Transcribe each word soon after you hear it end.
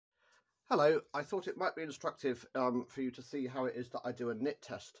Hello, I thought it might be instructive for you to see how it is that I do a knit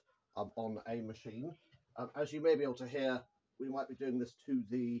test on a machine. As you may be able to hear, we might be doing this to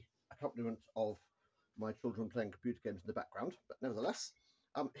the accompaniment of my children playing computer games in the background, but nevertheless.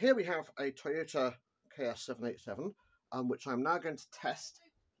 Here we have a Toyota KS787, which I'm now going to test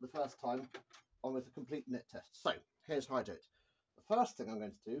for the first time on with a complete knit test. So, here's how I do it. The first thing I'm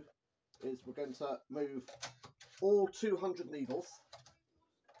going to do is we're going to move all 200 needles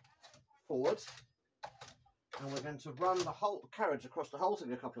forward, and we're going to run the whole carriage across the whole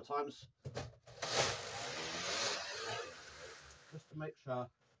thing a couple of times just to make sure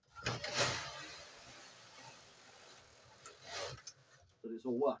that it's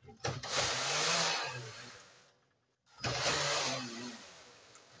all working.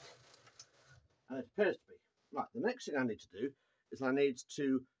 And it appears to be. Right, the next thing I need to do is I need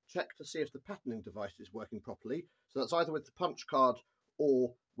to check to see if the patterning device is working properly. So that's either with the punch card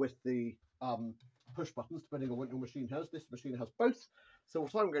or with the push buttons, depending on what your machine has. This machine has both. So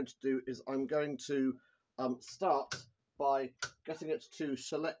what I'm going to do is I'm going to start by getting it to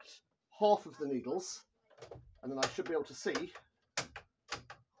select half of the needles, and then I should be able to see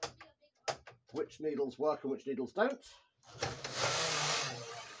which needles work and which needles don't.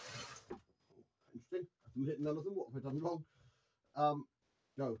 Interesting. I've hit none of them. What have I done wrong?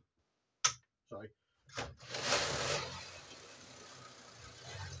 No. Sorry.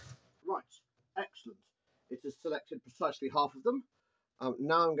 Right. Excellent. It has selected precisely half of them.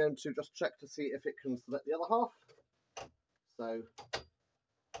 Now I'm going to just check to see if it can select the other half. So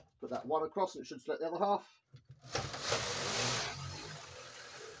put that one across and it should select the other half.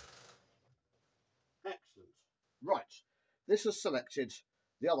 Excellent. Right. This has selected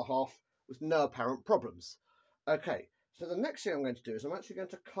the other half with no apparent problems. Okay, so the next thing I'm going to do is I'm actually going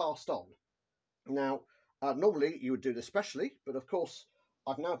to cast on. Now, normally you would do this specially, but of course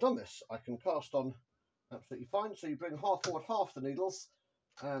I've now done this. I can cast on absolutely fine. So you bring half forward half the needles,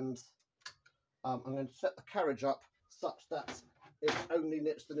 and I'm going to set the carriage up such that it only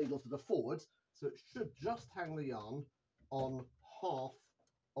knits the needles that are forward, so it should just hang the yarn on half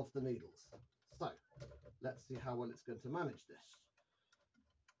of the needles. So let's see how well it's going to manage this.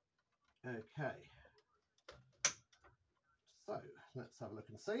 Okay, so let's have a look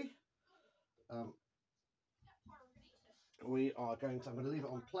and see. I'm going to leave it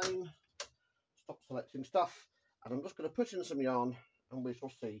on plain, stop selecting stuff, and I'm just going to put in some yarn, and we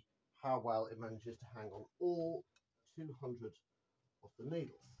shall see how well it manages to hang on all 200 of the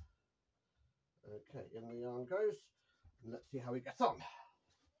needles. Okay, in the yarn goes, and let's see how we get on.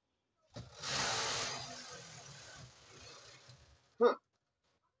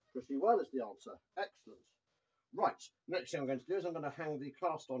 Pretty well is the answer. Excellent. Right, next thing I'm going to do is I'm going to hang the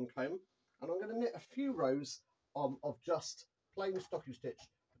cast on comb, and I'm going to knit a few rows of just plain stocking stitch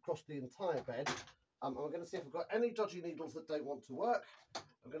across the entire bed. I'm going to see if I've got any dodgy needles that don't want to work.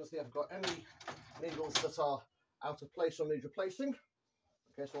 I'm going to see if I've got any needles that are out of place or need replacing.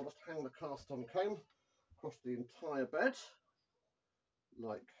 Okay, so I'll just hang the cast on comb across the entire bed,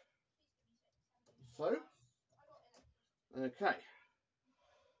 like so. Okay,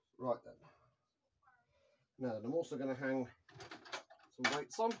 right then. Now then, I'm also going to hang some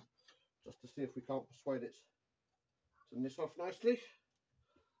weights on, just to see if we can't persuade it to knit off nicely.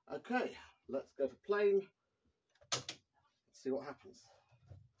 Okay, let's go for plain. Let's see what happens.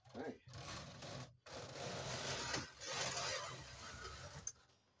 Okay.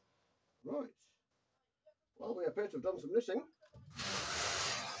 Right. Well, we appear to have done some knitting.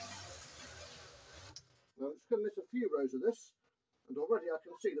 Now I'm just going to knit a few rows of this, and already I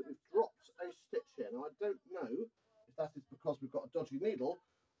can see that we've dropped a stitch here. Now I don't know if that is because we've got a dodgy needle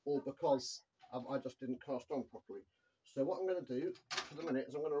or because I just didn't cast on properly. So what I'm going to do for the minute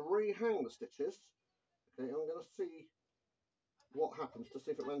is I'm going to rehang the stitches. Okay, I'm going to see what happens to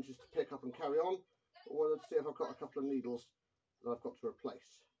see if it manages to pick up and carry on, or whether to see if I've got a couple of needles that I've got to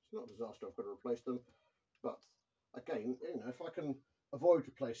replace. It's not a disaster, I've got to replace them, but again, you know, if I can avoid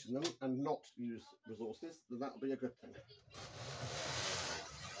replacing them and not use resources, then that'll be a good thing. Let's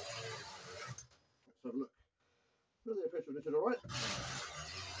have a look. Well, they appear to have knitted all right.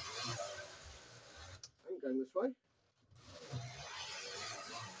 I'm going this way.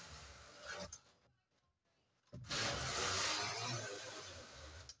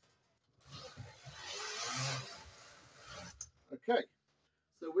 Okay,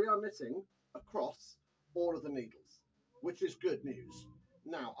 so we are knitting across all of the needles, which is good news.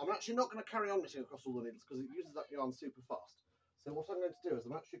 Now, I'm actually not going to carry on knitting across all the needles because it uses up yarn super fast. So what I'm going to do is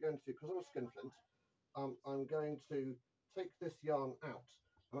I'm actually going to, because I'm a skinflint, I'm going to take this yarn out.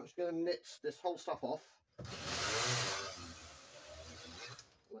 I'm actually going to knit this whole stuff off,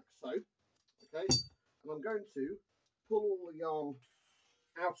 like so. I'm going to pull all the yarn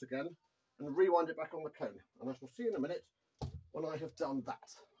out again and rewind it back on the comb, and I shall see in a minute when I have done that.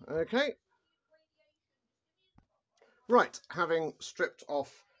 Okay, right, having stripped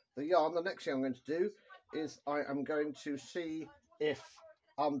off the yarn, the next thing I'm going to do is I am going to see if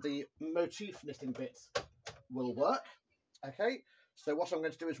the motif knitting bits will work. Okay, so what I'm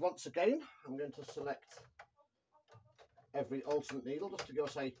going to do is, once again, I'm going to select every alternate needle just to give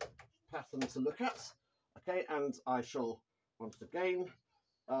us a pattern to look at. Okay, and I shall once again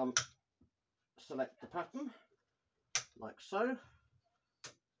select the pattern like so.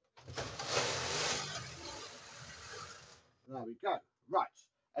 There we go. Right.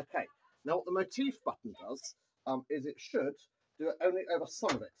 Okay. Now what the motif button does is it should do it only over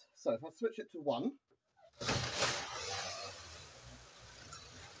some of it. So if I switch it to 1, you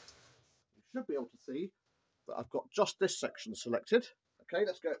should be able to see that I've got just this section selected. Okay,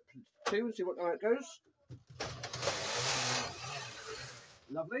 let's go to 2 and see how it goes.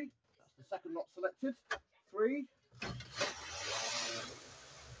 Lovely. That's the second lot selected. 3.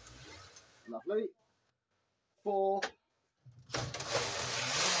 Lovely. 4.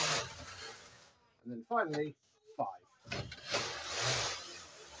 And then finally 5.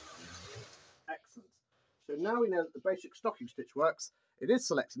 Excellent. So now we know that the basic stocking stitch works. It is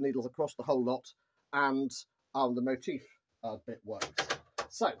selecting needles across the whole lot, and the motif bit works.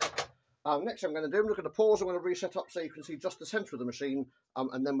 So next thing I'm going to do, I'm going to pause, I'm going to reset up so you can see just the centre of the machine,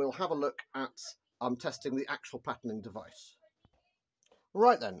 and then we'll have a look at testing the actual patterning device.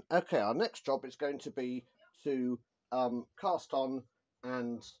 Right then, okay, our next job is going to be to cast on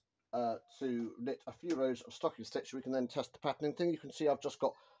and to knit a few rows of stocking stitch. We can then test the patterning thing. You can see I've just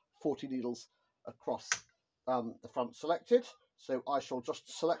got 40 needles across the front selected, so I shall just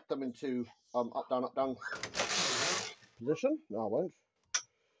select them into up down position. No, I won't.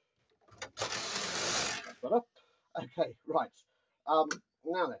 That's better. Okay, right.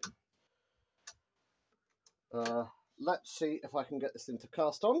 Now then, let's see if I can get this thing to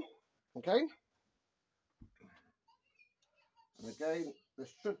cast on. Okay. And again,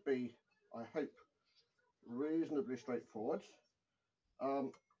 this should be, I hope, reasonably straightforward.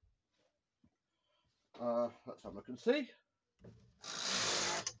 Let's have a look and see.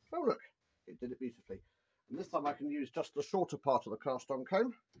 Oh look, it did it beautifully. And this time I can use just the shorter part of the cast on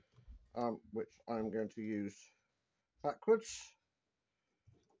comb, which I'm going to use backwards,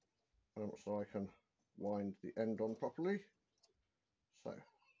 so I can wind the end on properly. So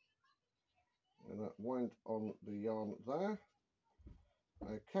I'm going to wind on the yarn there.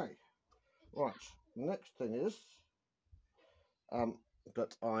 Okay, right, next thing is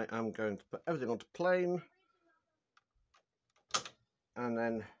that I am going to put everything onto plain and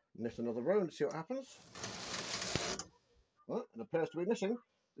then knit another row and see what happens. Well, it appears to be knitting.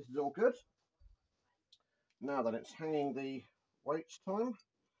 This is all good. Now then, it's hanging the weights time.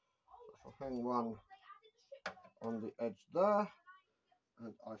 So I shall hang one on the edge there,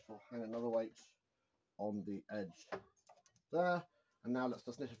 and I shall hang another weight on the edge there. And now let's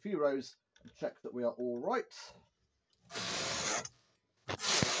just knit a few rows and check that we are all right.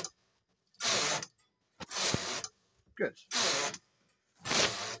 Good.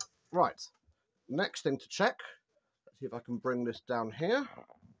 Right, next thing to check, let's see if I can bring this down here,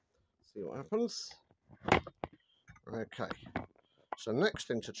 see what happens. Okay, so next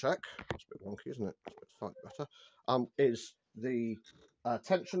thing to check, it's a bit wonky, isn't it? It's slightly better, is the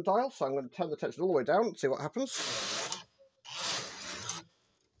tension dial. So I'm going to turn the tension all the way down and see what happens.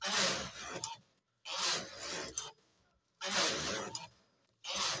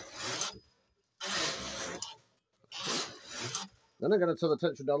 Then I'm going to turn the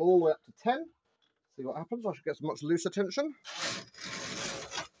tension down all the way up to 10. See what happens. I should get some much looser tension.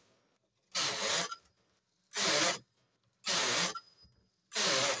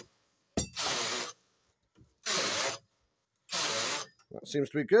 That seems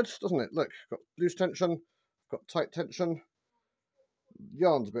to be good, doesn't it? Look, got loose tension, got tight tension.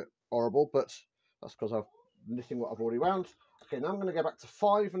 Yarn's a bit horrible, but that's because I'm knitting what I've already wound. Okay, now I'm going to go back to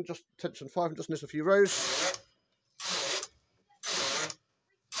 5 and just tension 5 and just knit a few rows.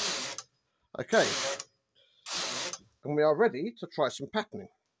 Okay, and we are ready to try some patterning.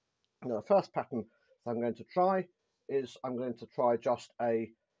 Now the first pattern I'm going to try is I'm going to try just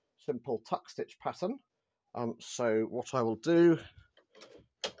a simple tuck stitch pattern. So what I will do,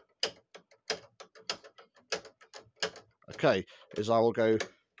 okay, is I will go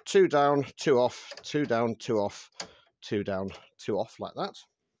 2 down, 2 off, 2 down, 2 off, 2 down, 2 off, like that.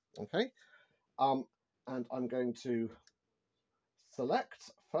 Okay, and I'm going to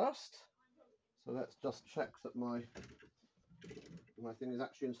select first. So let's just check that my My thing is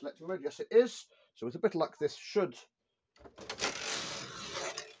actually in selecting mode. Yes, it is. So with a bit of luck, this should...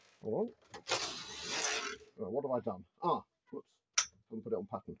 Hold on. Oh, what have I done? Ah, whoops. I haven't put it on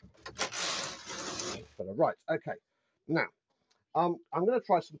pattern. Right, okay. Now, I'm going to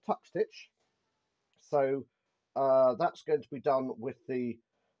try some tuck stitch. So that's going to be done with the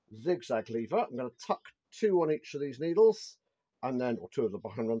zigzag lever. I'm going to tuck 2 on each of these needles, and then, or 2 of the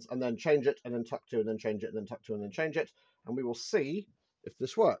behind ones, and then change it, and then tuck 2, and then change it, and then tuck 2, and then change it, and we will see if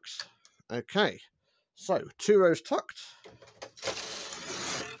this works. Okay, so 2 rows tucked,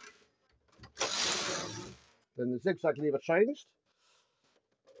 then the zigzag lever changed,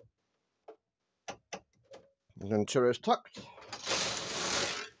 and then 2 rows tucked,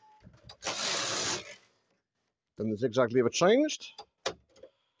 then the zigzag lever changed,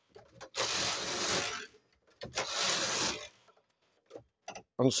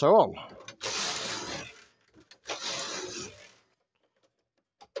 and so on.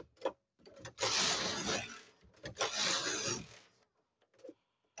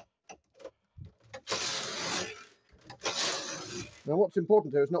 Now what's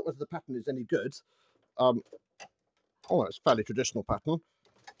important here is not whether the pattern is any good. Oh, it's a fairly traditional pattern.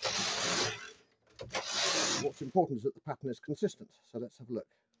 What's important is that the pattern is consistent. So let's have a look.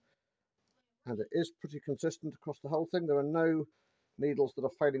 And it is pretty consistent across the whole thing. There are no needles that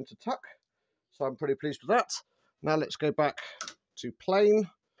are failing to tuck. So I'm pretty pleased with that. Now let's go back to plain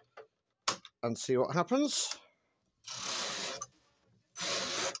and see what happens.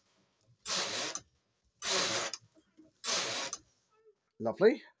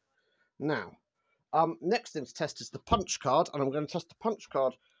 Lovely. Now, next thing to test is the punch card, and I'm going to test the punch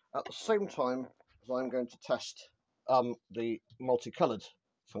card at the same time as I'm going to test the multicoloured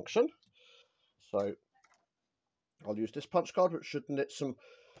function. So I'll use this punch card, which should knit some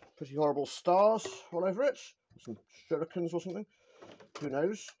pretty horrible stars all over it, some shurikens or something, who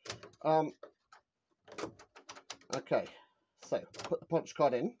knows. Okay, so put the punch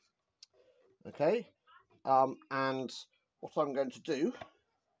card in. Okay, and what I'm going to do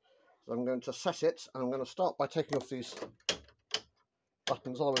is I'm going to set it, and I'm going to start by taking off these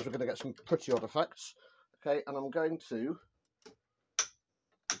buttons, otherwise we're going to get some pretty odd effects. Okay, and I'm going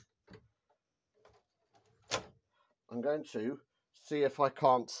to see if I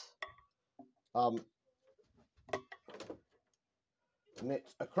can't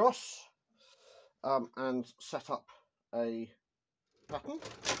knit across and set up a pattern.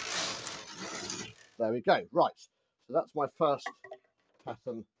 There we go. Right, so that's my first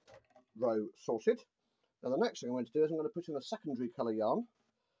pattern row sorted. Now the next thing I'm going to do is I'm going to put in a secondary colour yarn,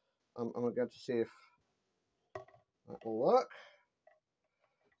 and I'm going to see if that will work.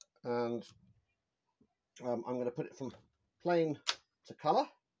 And I'm going to put it from plain to colour.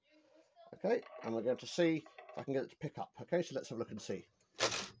 Okay, and we're going to see if I can get it to pick up. Okay, so let's have a look and see.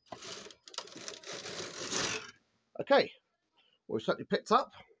 Okay, well, we've certainly picked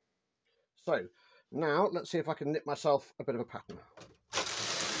up. So now let's see if I can knit myself a bit of a pattern.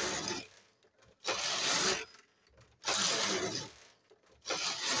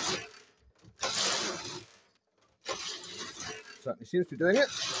 Certainly seems to be doing it.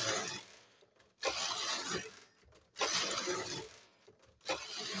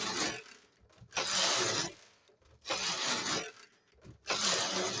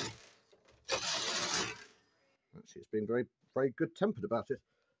 Actually, it's been very good tempered about it.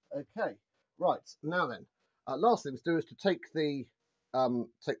 Okay, right, now then, last thing to do is to take the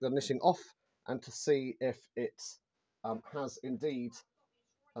knitting off and to see if it has indeed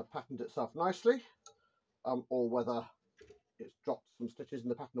patterned itself nicely, or whether it's dropped some stitches in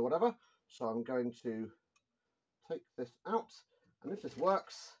the pattern or whatever. So I'm going to take this out, and if this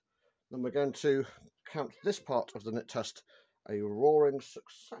works, then we're going to count this part of the knit test a roaring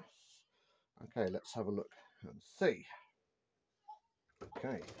success. Okay, let's have a look and see.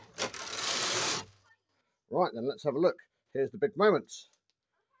 Okay. Right then, let's have a look. Here's the big moment.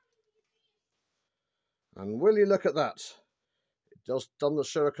 And will you look at that? It does done the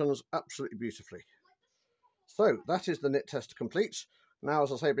shurikens absolutely beautifully. So that is the knit test complete. Now,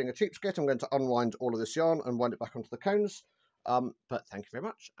 as I say, being a cheapskate, I'm going to unwind all of this yarn and wind it back onto the cones. But thank you very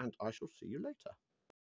much, and I shall see you later.